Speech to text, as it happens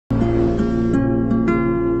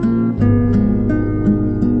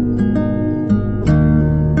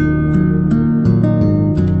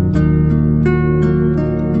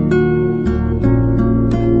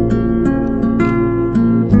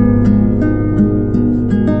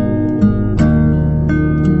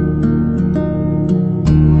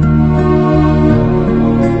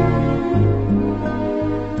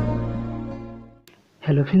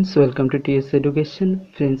Friends welcome to TS education.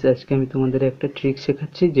 Friends आज के तुम्हारे एक ट्रिक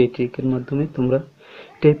शेखाচ্ছি যে ট্রিকের মাধ্যমে তোমরা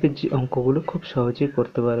টাইপের যে অঙ্কগুলো খুব সহজেই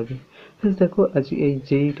করতে পারবে। फ्रेंड्स দেখো আজ এই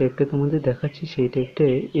যেই টাইপটা তোমাদের দেখাচ্ছি সেই টাইপটা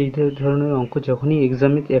এই ধরনের অঙ্ক যখনই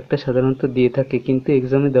এক্সামে একটা সাধারণত দিয়ে থাকে, কিন্তু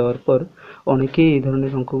এক্সামে দেওয়ার পর অনেকেই এই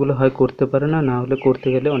ধরনের অঙ্কগুলো হয় করতে পারে না, না হলে করতে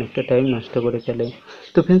গেলে অনেকটা টাইম নষ্ট করে ফেলে।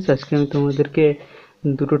 তো फ्रेंड्स আজকে আমি তোমাদেরকে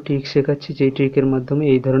দুটো ট্রিক শেখাচ্ছি যেই ট্রিকের মাধ্যমে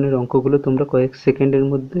এই ধরনের অঙ্কগুলো তোমরা কয়েক সেকেন্ডের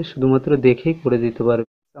মধ্যে শুধুমাত্র দেখেই করে দিতে পারবে।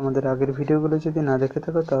 আমাদের আগের ভিডিওগুলো যদি না দেখে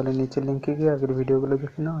থাকো তাহলে নিচের লিঙ্কে গিয়ে আগের ভিডিওগুলো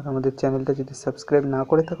দেখে নাও, আর আমাদের চ্যানেলটা যদি সাবস্ক্রাইব না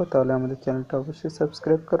করে থাকো তাহলে আমাদের চ্যানেলটা অবশ্যই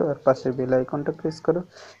সাবস্ক্রাইব করো আর পাশের বেল আইকনটা প্রেস করো,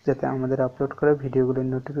 যাতে আমাদের আপলোড করা ভিডিওগুলোর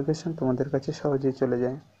নোটিফিকেশন তোমাদের কাছে সহজেই চলে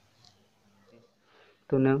যায়।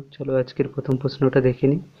 তো নাও চলো আজকের প্রথম প্রশ্নটা দেখে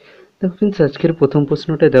নিই। দেখো फ्रेंड्स আজকের প্রথম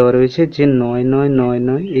প্রশ্নটা দেওয়া রয়েছে যে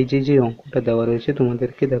 9999 এই যে অঙ্কটা দেওয়া রয়েছে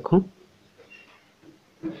তোমাদেরকে দেখো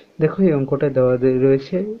এই অঙ্কটা দেওয়া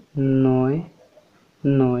রয়েছে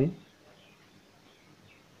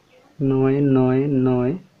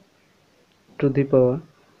 99999 টু দি পাওয়ার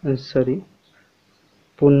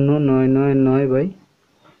পূর্ণ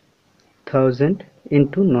 999/1000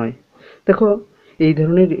 ইন্টু 9। দেখো এই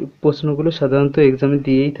ধরনের প্রশ্নগুলো সাধারণত এক্সামে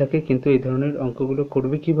দিয়েই থাকে, কিন্তু এই ধরনের অঙ্কগুলো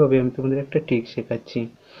করবে কিভাবে আমি তোমাদের একটা ট্রিক শেখাচ্ছি।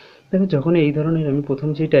 দেখো যখন এই ধরনের আমি প্রথম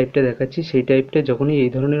যে টাইপটা দেখাচ্ছি সেই টাইপটা যখনই এই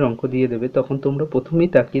ধরনের অঙ্ক দিয়ে দেবে তখন তোমরা প্রথমেই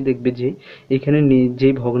তাকিয়ে দেখবে যে এখানে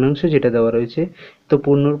যেই ভগ্নাংশ যেটা দেওয়া রয়েছে, তো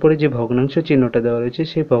পূর্ণর পরে যে ভগ্নাংশ চিহ্নটা দেওয়া রয়েছে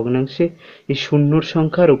সেই ভগ্নাংশে এই শূন্যর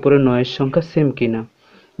সংখ্যা আর উপরে নয়ের সংখ্যা সেম কিনা।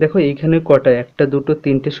 দেখো এইখানে কটা, একটা দুটো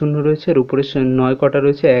তিনটে শূন্য রয়েছে, আর উপরে 9 কটা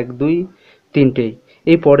রয়েছে, 1 2 3টেই।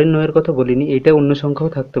 এই পরের 9-এর কথা বলিনি, এটা অন্য সংখ্যাও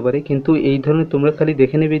থাকতে পারে, কিন্তু এই ধরনের তোমরা খালি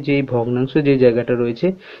দেখে নেবে যে এই ভগ্নাংশ যে জায়গাটা রয়েছে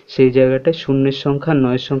সেই জায়গাটায় শূন্যের সংখ্যা আর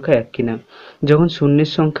 9-এর সংখ্যা এক কিনা। যখন শূন্যের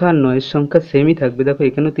সংখ্যা আর 9-এর সংখ্যা সেমই থাকবে, দেখো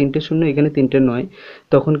এখানেও 3টে শূন্য এখানে 3টে 9,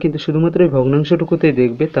 তখন কিন্তু শুধুমাত্র এই ভগ্নাংশটুকুতেই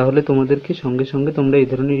দেখবে, তাহলে তোমাদেরকে সঙ্গে সঙ্গে তোমরা এই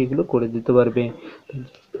ধরনের এগুলো করে দিতে পারবে।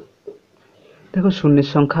 দেখো শূন্যের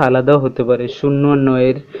সংখ্যা আলাদাও হতে পারে, 0 আর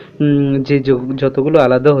 9-এর যে যতগুলো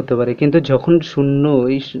আলাদা হতে পারে, কিন্তু যখন শূন্য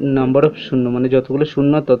এই নাম্বার অফ শূন্য মানে যতগুলো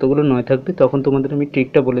শূন্য আর ততগুলো 9 থাকবে তখন তোমাদের আমি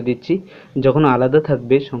ট্রিকটা বলে দিচ্ছি। যখন আলাদা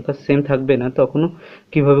থাকবে, সংখ্যা সেম থাকবে না, তখনও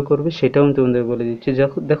কিভাবে করবে সেটাও আমি তোমাদের বলে দিচ্ছি।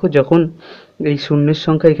 দেখো যখন এই শূন্যের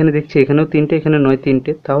সংখ্যা এখানে দেখছি এখানেও 3টে এখানে 9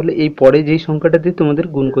 3টে, তাহলে এই পরে যেই সংখ্যাটা দিয়ে তোমাদের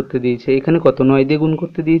গুণ করতে দিয়েছে, এখানে কত 9 দিয়ে গুণ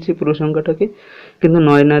করতে দিয়েছে পুরো সংখ্যাটাকে, কিন্তু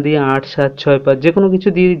 9 না দিয়ে 8 7 6 5 যে কোনো কিছু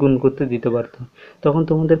দিয়ে গুণ করতে দিতে পারতো। তখন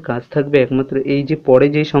তোমাদের কাজ থাকবে একমাত্র এই যে পরে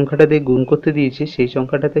যেই সংখ্যাটা দিয়ে গুণ করতে দিয়েছে সেই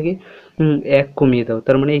সংখ্যাটা থেকে 1 কমিয়ে দাও।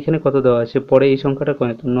 তার মানে এখানে কত দেওয়া আছে, পরে এই সংখ্যাটা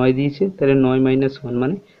কত 9 দিয়েছে, তাহলে 9 - 1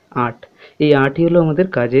 মানে 8। এই 8ই হলো আমাদের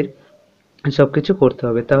কাজের সব কিছু করতে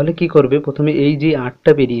হবে। তাহলে কি করবে, প্রথমে এই যে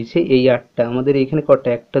 8টা বেরিয়েছে এই 8টা আমাদের এখানে কটা,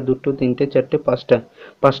 একটা দুটো তিনটে চারটে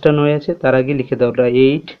পাঁচটা 9 আছে, তার আগে লিখে দাও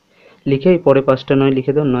 8, লিখে পরে 5টা 9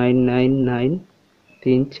 লিখে দাও 9 9 9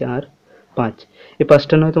 3 4 5। এই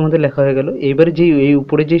 5টা 9 তোমাদের লেখা হয়ে গেল। এবারে যে এই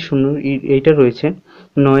উপরে যে শূন্য এইটা রয়েছে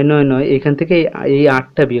 999, এখান থেকে এই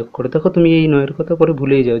 8টা বিয়োগ করো। দেখো তুমি এই 9-এর কথা পরে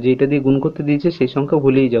ভুলেই যাও, যে এটা দিয়ে গুণ করতে দিয়েছে সেই সংখ্যা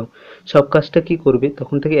ভুলেই যাও। সব কাজটা কি করবে,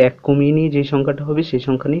 তখন থেকে 1 কমিয়ে নিয়ে যে সংখ্যাটা হবে সেই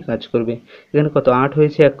সংখ্যা নিয়ে কাজ করবে। এখানে কত 8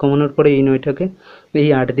 হয়েছে, 1 কমানোর পরে এই 9টাকে এই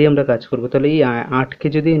 8 দিয়ে আমরা কাজ করব। তাহলে এই 8কে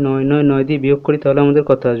যদি 999 দিয়ে বিয়োগ করি তাহলে আমাদের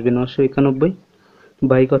কত আসবে, 991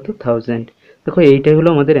 বাই কত 1000। দেখো এইটাই হলো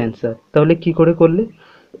আমাদের অ্যান্সার। তাহলে কি করে করলে,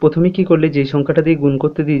 প্রথমে কি করলে যেই সংখ্যাটা দিয়ে গুণ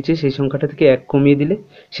করতে দিয়েছে সেই সংখ্যাটা থেকে 1 কমিয়ে দিলে,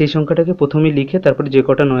 সেই সংখ্যাটাকে প্রথমে লিখে তারপরে যে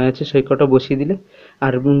কটা 9 আছে সেই কটা বসিয়ে দিলে,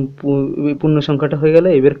 আর পূর্ণ সংখ্যাটা হয়ে গেল।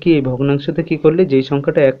 এবার কি এই ভগ্নাংশতে কি করলে, যেই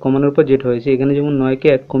সংখ্যাটা 1 কমানোর পর যেটা হয়েছে, এখানে যেমন 9কে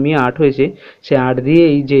 1 কমিয়ে 8 হয়েছে, সে 8 দিয়ে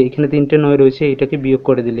এই যে এখানে 3টে 9 রয়েছে এটাকে বিয়োগ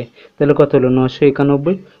করে দিলে, তাহলে কত হলো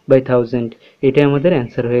 991/1000। এটাই আমাদের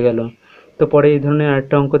অ্যান্সার হয়ে গেল। তো পরে এই ধরনের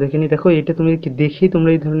আরেকটা অঙ্ক দেখে নিই। দেখো এটা তুমি দেখেই তোমরা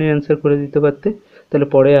এই ধরনের অ্যান্সার করে দিতে পারতে। তাহলে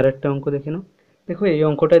পরে আরেকটা অঙ্ক দেখে নাও। দেখো এই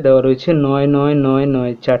অঙ্কটায় দেওয়া রয়েছে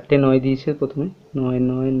 9999, 4টে 9 দিয়েছে প্রথমে,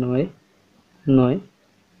 9999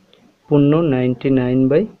 পূর্ণ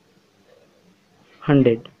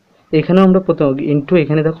 99/100। এখানেও আমরা প্রথম ইন্টু,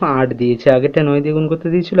 এখানে দেখো 8 দিয়েছে, আগেরটা 9 দিয়ে গুণ করতে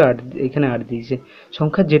দিয়েছিল, 8 এখানে 8 দিয়েছে।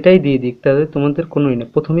 সংখ্যা যেটাই দিয়ে দিক তাহলে তোমাদের কোনোই না।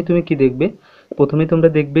 প্রথমে তুমি কি দেখবে, প্রথমে তোমরা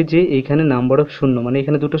দেখবে যে এইখানে নাম্বার অফ শূন্য মানে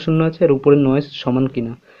এখানে দুটো শূন্য আছে আর উপরে 9 সমান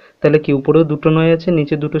কিনা। তাহলে কি উপরেও দুটো 9 আছে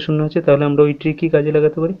নিচে দুটো শূন্য আছে, তাহলে আমরা ওই ট্রিকই কাজে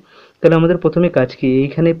লাগাতে পারি। তাহলে আমাদের প্রথমে কাজ কি,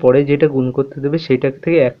 এইখানে পরে যেটা গুণ করতে দেবে সেইটা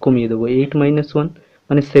থেকে 1 কমিয়ে দেবো, 8 - 1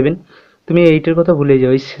 মানে 7। তুমি 8-এর কথা ভুলে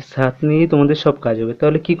যাও, এই 7 নিয়েই তোমাদের সব কাজ হবে।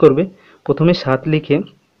 তাহলে কি করবে, প্রথমে 7 লিখে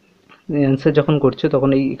অ্যান্সার যখন করছো তখন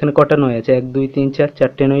এখানে কটা 9 আছে, 1 2 3 4,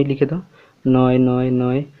 4টে 9 লিখে দাও, 9 9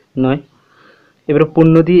 9 9। এবার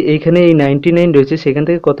পূর্ণ দিয়ে এইখানে এই 99 রয়েছে সেখান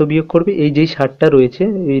থেকে কত বিয়োগ করবে, এই যেই 7টা রয়েছে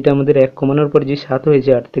এইটা আমাদের 1 কমানোর পর যে 7 হয়েছে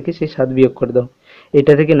 8 থেকে, সেই 7 বিয়োগ করে দাও।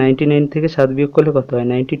 এটা থেকে 99 থেকে 7 বিয়োগ করলে কত হয়,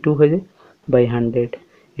 92 হয়ে যায়/100।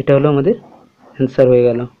 এটা হলো আমাদের অ্যান্সার হয়ে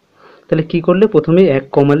গেল। তাহলে কি করলে, প্রথমে এক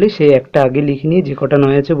কমালে সেই একটা আগে লিখে নিয়ে যে কটা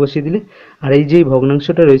নয় আছে বসিয়ে দিলে, আর এই যে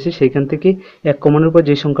ভগ্নাংশটা রয়েছে সেইখান থেকে এক কমানোর পর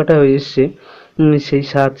যে সংখ্যাটা এসছে সেই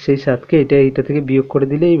সাতকে এইটা থেকে বিয়োগ করে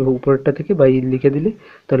দিলে এই উপরেরটা থেকে বা লিখে দিলে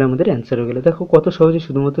তাহলে আমাদের অ্যান্সার হয়ে গেল। দেখো কত সহজে,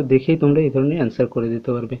 শুধুমাত্র দেখেই তোমরা এই ধরনের অ্যান্সার করে দিতে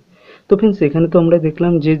পারবে। তো ফ্রেন্ডস, এখানে তো আমরা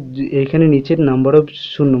দেখলাম যে এইখানে নিচের নাম্বার অফ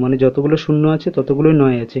শূন্য, মানে যতগুলো শূন্য আছে ততগুলোই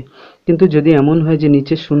নয় আছে। কিন্তু যদি এমন হয় যে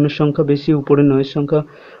নিচের শূন্যের সংখ্যা বেশি উপরে নয়ের সংখ্যা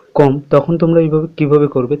কম, তখন তোমরা এইভাবে কিভাবে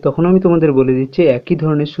করবে, তখন আমি তোমাদের বলে দিচ্ছি। একই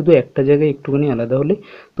ধরনের, শুধু একটা জায়গায় একটুখানি আলাদা হলে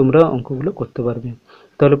তোমরা অঙ্কগুলো করতে পারবে।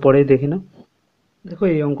 তাহলে পরে দেখে নাও। দেখো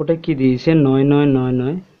এই অঙ্কটা কি দিয়েছে, নয় নয় নয়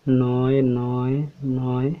নয় নয় নয়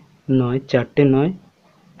নয় নয়, চারটে নয়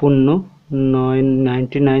পূর্ণ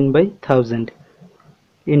 99/1000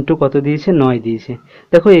 ইন্টু কত দিয়েছে, নয় দিয়েছে।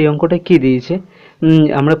 দেখো এই অঙ্কটা কি দিয়েছে,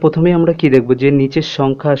 আমরা প্রথমেই আমরা কি দেখব, যে নিচের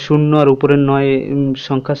সংখ্যা শূন্য আর উপরের নয়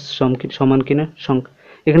সংখ্যা সমান কিনা। সংখ্যা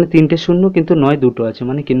এখানে তিনটে শূন্য কিন্তু নয় দুটো আছে,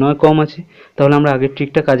 মানে কি নয় কম আছে, তাহলে আমরা আগের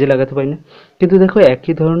ট্রিকটা কাজে লাগাতে পারি না। কিন্তু দেখো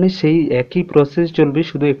একই ধরনের সেই একই প্রসেস চলবে,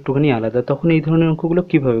 শুধু একটুখানি আলাদা। তখন এই ধরনের অঙ্কগুলো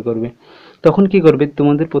কিভাবে করবে, তখন কি করবে,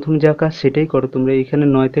 তোমাদের প্রথম যা কাজ সেটাই করো তোমরা। এখানে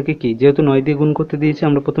নয় থেকে কি, যেহেতু নয় দিয়ে গুণ করতে দিয়েছে,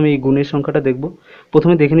 আমরা প্রথমে এই গুণের সংখ্যাটা দেখব।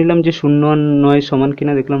 প্রথমে দেখে নিলাম যে শূন্য আর নয় সমান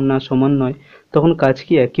কিনা, দেখলাম না সমান নয়। তখন কাজ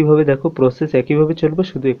কি, একইভাবে দেখো প্রসেস একইভাবে চলবে,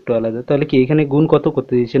 শুধু একটু আলাদা। তাহলে কি, এখানে গুণ কত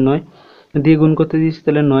করতে দিয়েছে, নয় দিয়ে গুণ করতে দিয়েছে,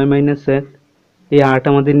 তাহলে 9 - 1, এই 8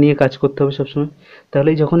 আমাদের নিয়ে কাজ করতে হবে সবসময়। তাহলে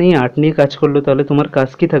যখন এই 8 নিয়ে কাজ করলো, তাহলে তোমার কাজ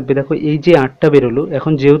কি থাকবে, দেখো এই যে 8টা বেরোলো,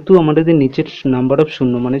 এখন যেহেতু আমাদের নিচের নাম্বার অফ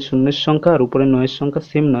শূন্য, মানে শূন্যের সংখ্যা আর উপরে নয়ের সংখ্যা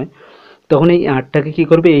সেম নয়, তখন এই 8টাকে কি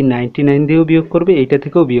করবে, এই 99 দিয়েও বিয়োগ করবে, এইটা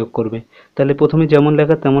থেকেও বিয়োগ করবে। তাহলে প্রথমে যেমন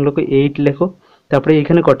লেখা তেমন লেখো, 8 লেখো। তারপরে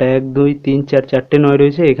এখানে কটা, 1 2 3 4, চারটে নয়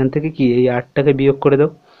রয়েছে, এখান থেকে কি এই 8টাকে বিয়োগ করে দাও।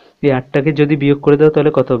 এই 8টাকে যদি বিয়োগ করে দাও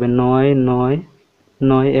তাহলে কত হবে, 9 9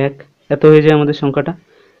 9 1, এত হয়ে যায় আমাদের সংখ্যাটা।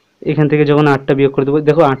 এখান থেকে যখন 8টা বিয়োগ করে দেবো,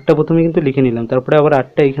 দেখো 8টা প্রথমে কিন্তু লিখে নিলাম, তারপরে আবার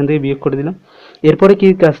 8টা এখান থেকে বিয়োগ করে দিলাম। এরপরে কি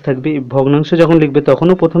কাজ থাকবে, ভগ্নাংশ যখন লিখবে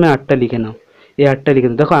তখনও প্রথমে 8টা লিখে নাও। এই 8টা লিখে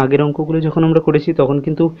দাও। দেখো আগের অঙ্কগুলো যখন আমরা করেছি তখন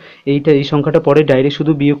কিন্তু এই সংখ্যাটা পরে ডাইরেক্ট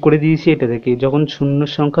শুধু বিয়োগ করে দিয়েছি এটা থেকে, যখন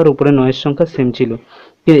শূন্যের সংখ্যার উপরে নয়ের সংখ্যা সেম ছিল।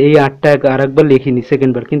 এই 8টা আর একবার লিখিনি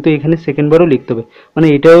সেকেন্ড বার, কিন্তু এখানে সেকেন্ড বারও লিখতে হবে। মানে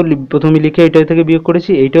এটাও প্রথমে লিখে এটা থেকে বিয়োগ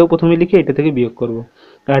করেছি, এইটাও প্রথমে লিখে এটা থেকে বিয়োগ করব।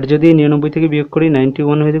 আর যদি 99 থেকে বিয়োগ করি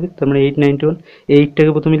 91 হয়ে যাবে, তার মানে 891।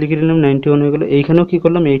 এইটটাকে প্রথমে লিখে নিলাম, 91 হয়ে গেল। এইখানেও কি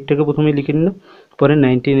করলাম, এইটটাকে প্রথমে লিখে নিলাম, পরে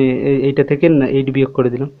 19 এইটা থেকে 8 বিয়োগ করে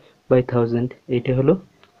দিলাম বাই 1000। এইটা হলো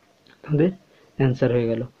আমাদের অ্যান্সার হয়ে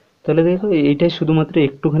গেল। তাহলে দেখো এইটাই শুধুমাত্র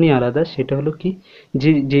একটুখানি আলাদা, সেটা হলো কি, যে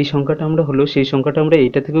যেই সংখ্যাটা আমরা হলো সেই সংখ্যাটা আমরা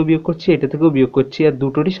এটা থেকেও বিয়োগ করছি, এটা থেকেও বিয়োগ করছি, আর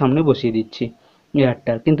দুটোরই সামনে বসিয়ে দিচ্ছি এই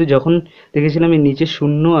 8টা। কিন্তু যখন দেখেছিলাম এই নিচে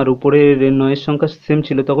শূন্য আর উপরের নয়ের সংখ্যা সেম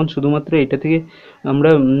ছিল, তখন শুধুমাত্র এটা থেকে আমরা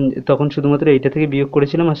তখন শুধুমাত্র এইটা থেকে বিয়োগ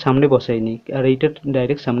করেছিলাম আর সামনে বসাইনি, আর এইটা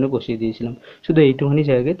ডাইরেক্ট সামনে বসিয়ে দিয়েছিলাম। শুধু এইটুখানি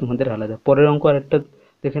জায়গায় তোমাদের আলাদা। পরের অঙ্ক আরেকটা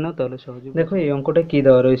দেখে নাও, তাহলে সহজে দেখো। এই অঙ্কটা কি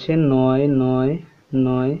দেওয়া রয়েছে, 9 9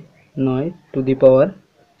 9 9 টু দি পাওয়ার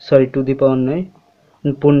 9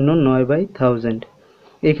 পূর্ণ 9/1000,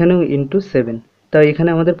 এখানেও ইন্টু 7। তাই এখানে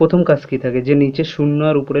আমাদের প্রথম কাজ কি থাকে, যে নিচে শূন্য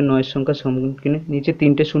আর উপরে নয়ের সংখ্যা সমান কিনা। নিচে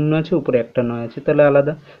তিনটে শূন্য আছে, উপরে একটা নয় আছে, তাহলে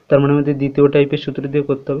আলাদা। তার মানে আমাদের দ্বিতীয় টাইপের সূত্র দিয়ে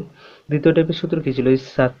করতে হবে। দ্বিতীয় টাইপের সূত্র কী ছিল, এই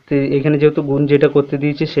 7, এখানে যেহেতু গুণ যেটা করতে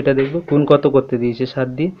দিয়েছে সেটা দেখবো, গুণ কত করতে দিয়েছে 7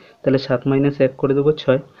 দিয়ে, তাহলে 7 - 1 করে দেবো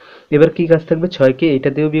 6। এবার কি কাজ থাকবে, 6কে এটা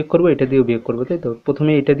দিয়েও বিয়োগ করবো, এটা দিয়েও বিয়োগ করবো, তাই তো।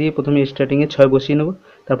 প্রথমে এটা দিয়ে প্রথমে স্টার্টিংয়ে 6 বসিয়ে নেবো,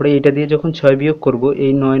 তারপরে এটা দিয়ে যখন 6 বিয়োগ করবো,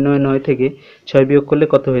 এই 9 9 9 থেকে 6 বিয়োগ করলে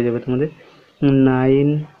কত হয়ে যাবে তোমাদের, 9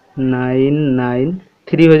 9 9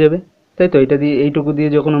 3 হয়ে যাবে, তাই তো। এটা দিয়ে এইটুকু দিয়ে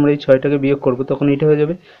যখন আমরা এই 6টাকে বিয়োগ করবো তখন এইটা হয়ে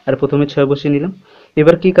যাবে। আর প্রথমে 6 বসিয়ে নিলাম।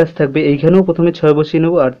 এবার কি কাজ থাকবে, এইখানেও প্রথমে 6 বসিয়ে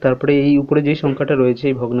নেবো, আর তারপরে এই উপরে যেই সংখ্যাটা রয়েছে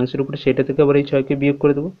এই ভগ্নাংশের উপরে, সেটা থেকে আবার এই 6কে বিয়োগ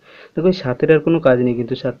করে দেবো। দেখো এই 7-এর আর কোনো কাজ নেই,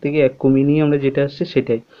 কিন্তু 7 থেকে 1 কমিয়ে নিয়ে আমরা যেটা আসছে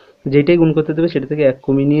সেটাই, যেটাই গুণ করতে দেবে সেটা থেকে 1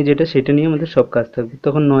 কমিয়ে নিয়ে যেটা, সেটা নিয়ে আমাদের সব কাজ থাকবে।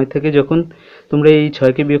 তখন 9 থেকে যখন তোমরা এই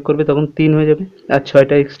 6কে বিয়োগ করবে তখন 3 হয়ে যাবে, আর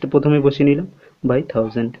 6টা এক্সট্রা প্রথমে বসিয়ে নিলাম বাই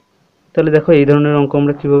 1000। তাহলে দেখো এই ধরনের অঙ্ক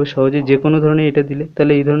আমরা কীভাবে সহজে, যে কোনো ধরনের এটা দিলে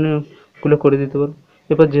তাহলে এই ধরনের গুলো করে দিতে পারো।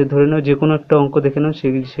 এবার যে ধরে নাও যে কোনো একটা অঙ্ক দেখে নাও,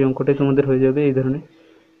 সেই অঙ্কটাই তোমাদের হয়ে যাবে এই ধরনের।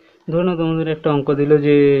 ধরে নাও তোমাদের একটা অঙ্ক দিল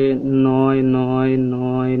যে 9 9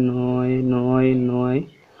 9 9 9 9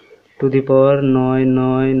 টু দি পাওয়ার 9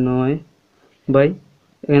 9 9 বাই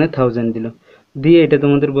এখানে 1000 দিল, দিয়ে এটা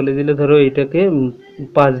তোমাদের বলে দিল ধরো এটাকে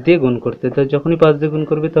 5 দিয়ে গুণ করতে। তো যখনই 5 দিয়ে গুণ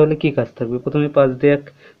করবে তাহলে কি কাজ থাকবে, প্রথমে 5 দিয়ে 1,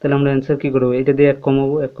 তাহলে আমরা অ্যান্সার কী করবো, এটা দিয়ে 1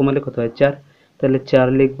 কমাবো, 1 কমালে কত হয় 4, তাহলে 4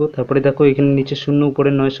 লিখবো। তারপরে দেখো এখানে নিচে শূন্য উপরে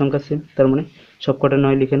 9 সংখ্যা সেম, তার মানে সব কটা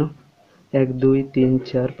 9 লিখে নাও, 1 2 3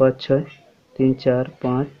 4 5 6, 3 4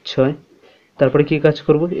 5 6। তারপরে কি কাজ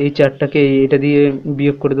করব, এই 4টাকে এটা দিয়ে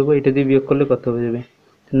বিয়োগ করে দেবো, এটা দিয়ে বিয়োগ করলে কত হয়ে যাবে,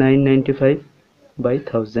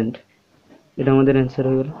 995/1000। এটা আমাদের অ্যান্সার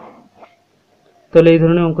হয়ে গেল। তাহলে এই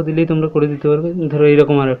ধরনের অঙ্ক দিলেই তোমরা করে দিতে পারবে। ধরো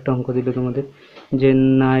এইরকম আর একটা অঙ্ক দিল তোমাদের যে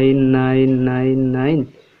 9999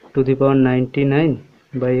 টু দি পাওয়ার 99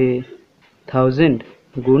 বাই 1000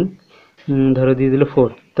 গুণ ধরো দিয়ে দিল 4।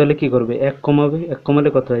 তাহলে কি করবে, এক কমাবে, এক কমালে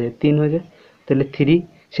কত হয়ে যায়, 3 হয়ে যায়। তাহলে 3,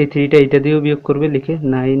 সেই 3টা এইটা দিয়েও বিয়োগ করবে, লিখে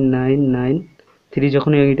 999, 3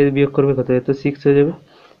 যখন এইটা দিয়ে বিয়োগ করবে কত হয়, তো 6 হয়ে যাবে।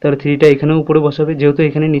 তাহলে 3টা এখানেও উপরে বসাবে, যেহেতু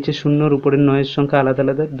এখানে নিচে শূন্যর উপরের নয়ের সংখ্যা আলাদা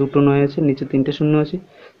আলাদা, দুটো নয় আছে, নিচে 3টে শূন্য আছে,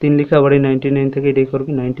 3 লিখে আবার এই 99 থেকে এটাই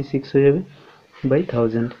করবে, 96 হয়ে যাবে বাই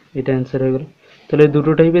 1000। এটা অ্যান্সার হয়ে গেল। তাহলে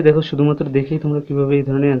দুটো টাইপে দেখো, শুধুমাত্র দেখেই তোমরা কীভাবে এই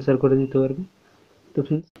ধরনের অ্যান্সার করে দিতে পারবে। তো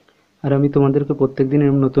ফ্রেন্ডস, আর আমি তোমাদেরকে প্রত্যেকদিন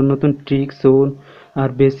এরকম নতুন নতুন ট্রিক্স ও আর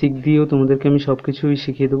বেসিক দিয়েও তোমাদেরকে আমি সব কিছুই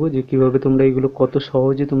শিখিয়ে দেবো, যে কীভাবে তোমরা এগুলো কত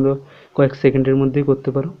সহজে তোমরা কয়েক সেকেন্ডের মধ্যেই করতে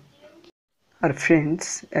পারো। আর ফ্রেন্ডস,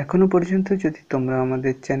 এখনও পর্যন্ত যদি তোমরা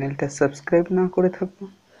আমাদের চ্যানেলটা সাবস্ক্রাইব না করে থাকো,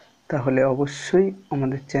 তাহলে অবশ্যই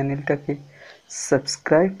আমাদের চ্যানেলটাকে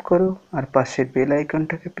সাবস্ক্রাইব করো আর পাশের বেল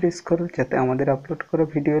আইকনটাকে প্রেস করো, যাতে আমাদের আপলোড করা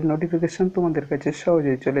ভিডিওর নোটিফিকেশন তোমাদের কাছে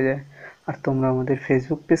সহজেই চলে যায়। আর তোমরা আমাদের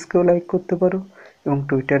ফেসবুক পেজকেও লাইক করতে পারো এবং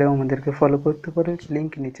টুইটারেও আমাদেরকে ফলো করতে পারো,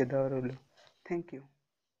 লিঙ্ক নিচে দেওয়া রইল। Thank you.